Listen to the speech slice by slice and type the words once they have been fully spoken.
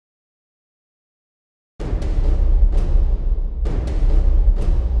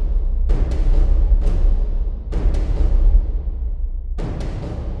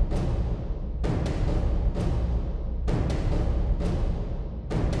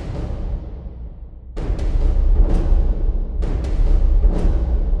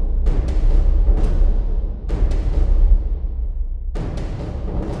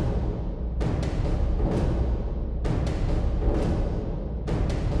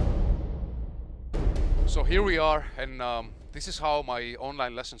So here we are, and this is how my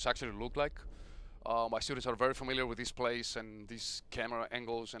online lessons actually look like. My students are very familiar with this place and these camera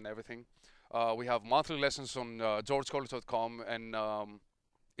angles and everything. We have monthly lessons on georgekollias.com, and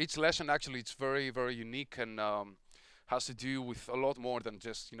each lesson actually it's very unique and has to do with a lot more than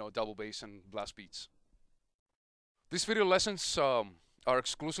just double bass and blast beats. These video lessons are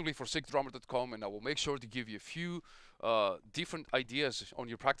exclusively for sickdrummer.com, and I will make sure to give you a few different ideas on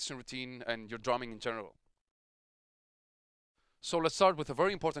your practicing routine and your drumming in general. So let's start with a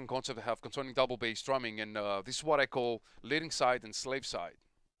very important concept I have concerning double bass drumming, and this is what I call leading side and slave side.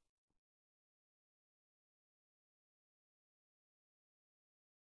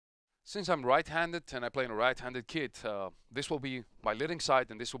 Since I'm right-handed and I play in a right-handed kit, this will be my leading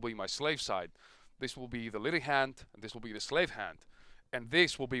side and this will be my slave side. This will be the leading hand and this will be the slave hand. And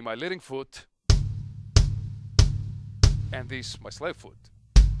this will be my leading foot and this my slave foot.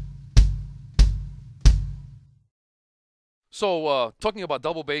 So talking about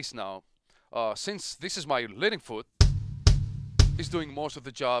double bass now, since this is my leading foot, it's doing most of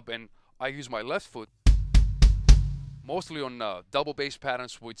the job, and I use my left foot mostly on double bass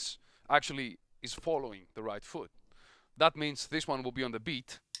patterns, which actually is following the right foot. That means this one will be on the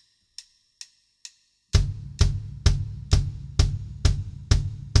beat,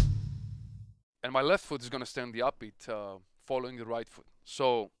 and my left foot is going to stay on the upbeat, following the right foot.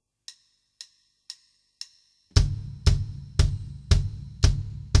 So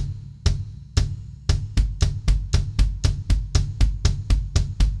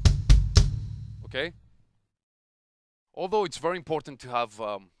okay. Although it's very important to have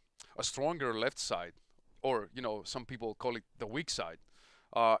a stronger left side, or some people call it the weak side,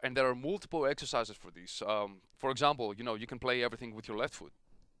 and there are multiple exercises for this. For example, you can play everything with your left foot.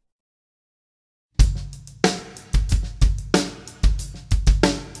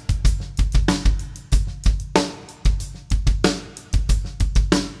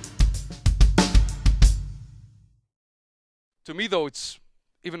 To me, though, it's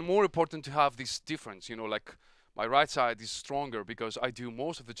even more important to have this difference, like my right side is stronger because I do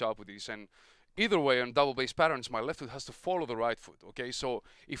most of the job with this, and either way on double bass patterns, my left foot has to follow the right foot, okay? So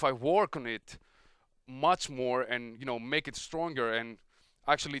if I work on it much more and, make it stronger and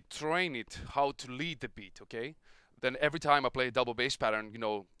actually train it how to lead the beat, okay? Then every time I play a double bass pattern,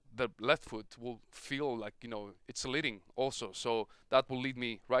 the left foot will feel like, it's leading also. So that will lead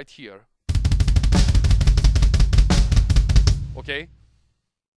me right here. Okay?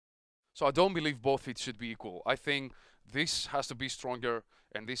 So I don't believe both feet should be equal. I think this has to be stronger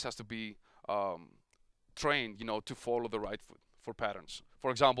and this has to be trained, to follow the right foot for patterns.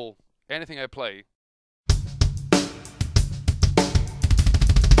 For example, anything I play,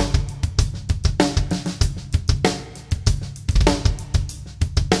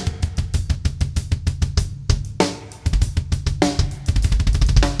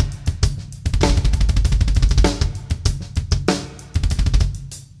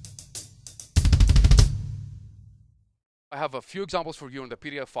 I have a few examples for you in the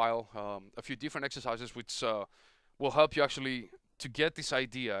PDF file, a few different exercises which will help you actually to get this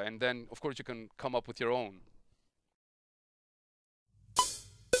idea, and then of course you can come up with your own.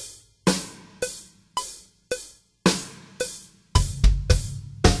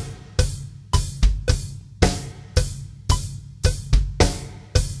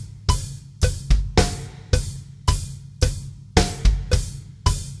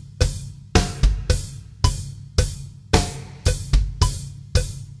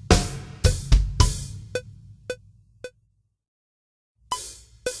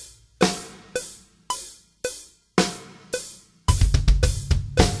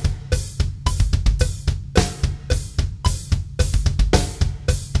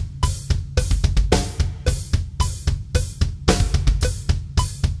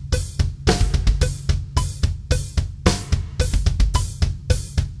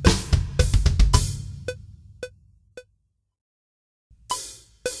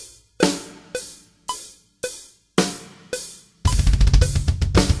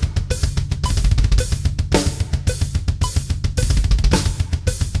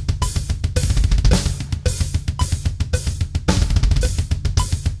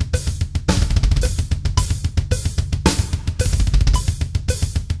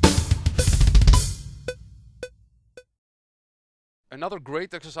 Another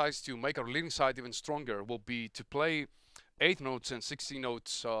great exercise to make our leading side even stronger will be to play 8 notes and 16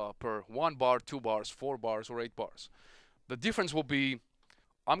 notes per 1 bar, 2 bars, 4 bars, or 8 bars. The difference will be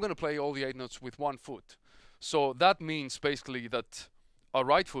I'm going to play all the 8 notes with one foot. So that means basically that our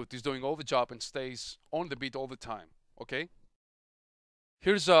right foot is doing all the job and stays on the beat all the time, okay?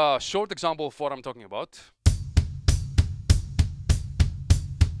 Here's a short example of what I'm talking about.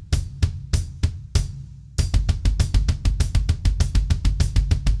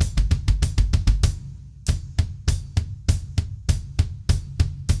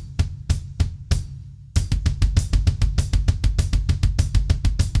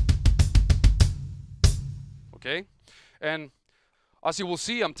 Okay, and as you will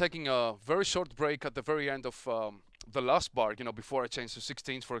see, I'm taking a very short break at the very end of the last bar, you know, before I change to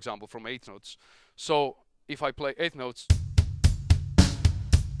 16ths, for example, from 8 notes. So if I play 8 notes,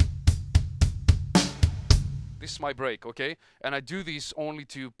 this is my break, okay? And I do this only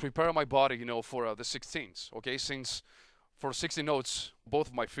to prepare my body, you know, for the 16ths, okay? Since for 16 notes, both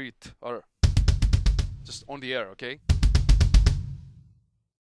of my feet are just on the air, okay?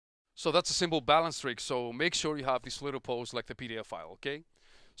 So that's a simple balance trick, so make sure you have this little pose like the PDF file, okay?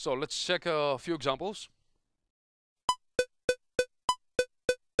 So let's check a few examples.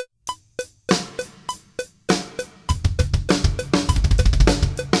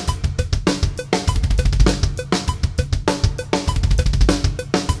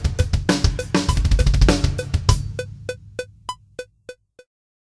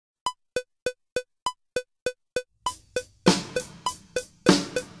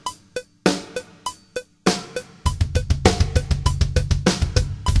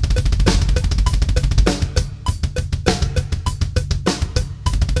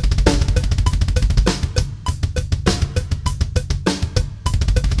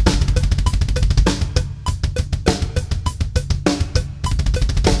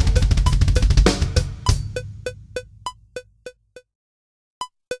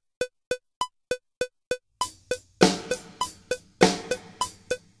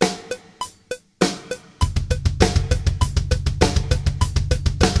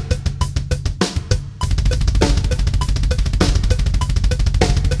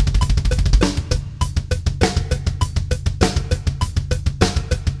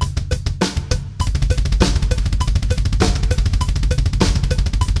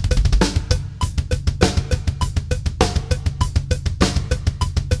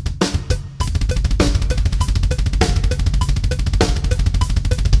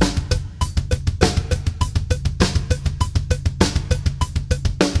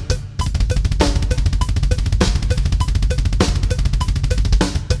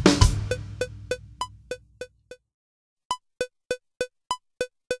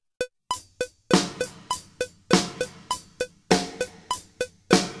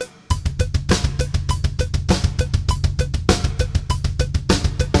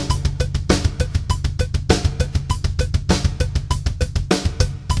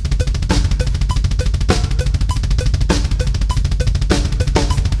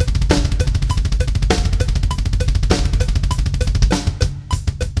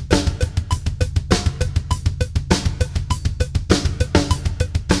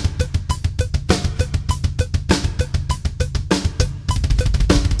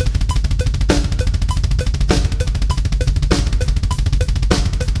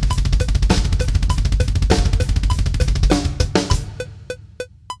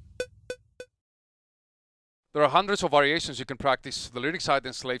 There are hundreds of variations you can practice the lyric side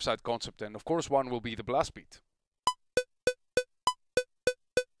and slave side concept, and of course one will be the blast beat.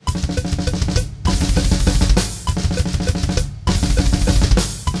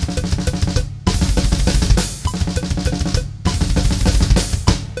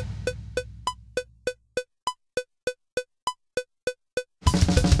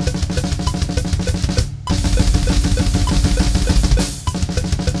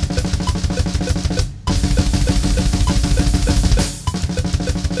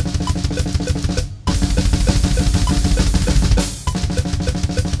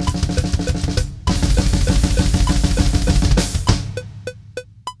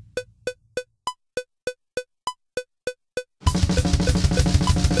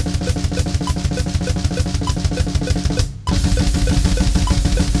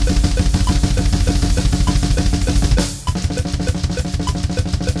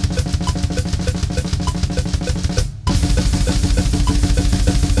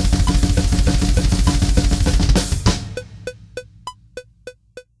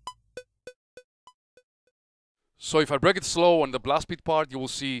 So if I break it slow on the blast beat part, you will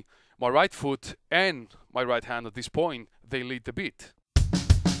see my right foot and my right hand at this point, they lead the beat.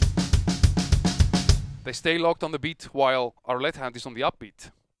 They stay locked on the beat while our left hand is on the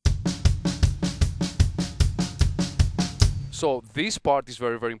upbeat. So this part is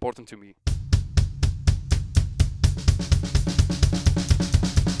very, very important to me.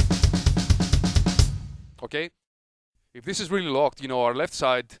 Okay? If this is really locked, our left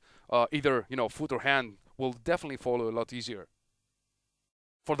side, either foot or hand, will definitely follow a lot easier.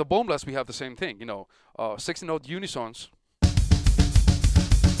 For the bomb blast, we have the same thing. 16-note unisons,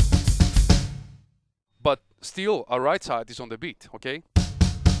 but still our right side is on the beat. Okay.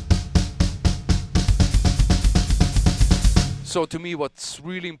 So to me, what's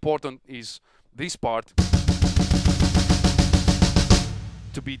really important is this part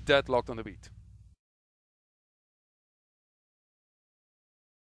to be dead locked on the beat.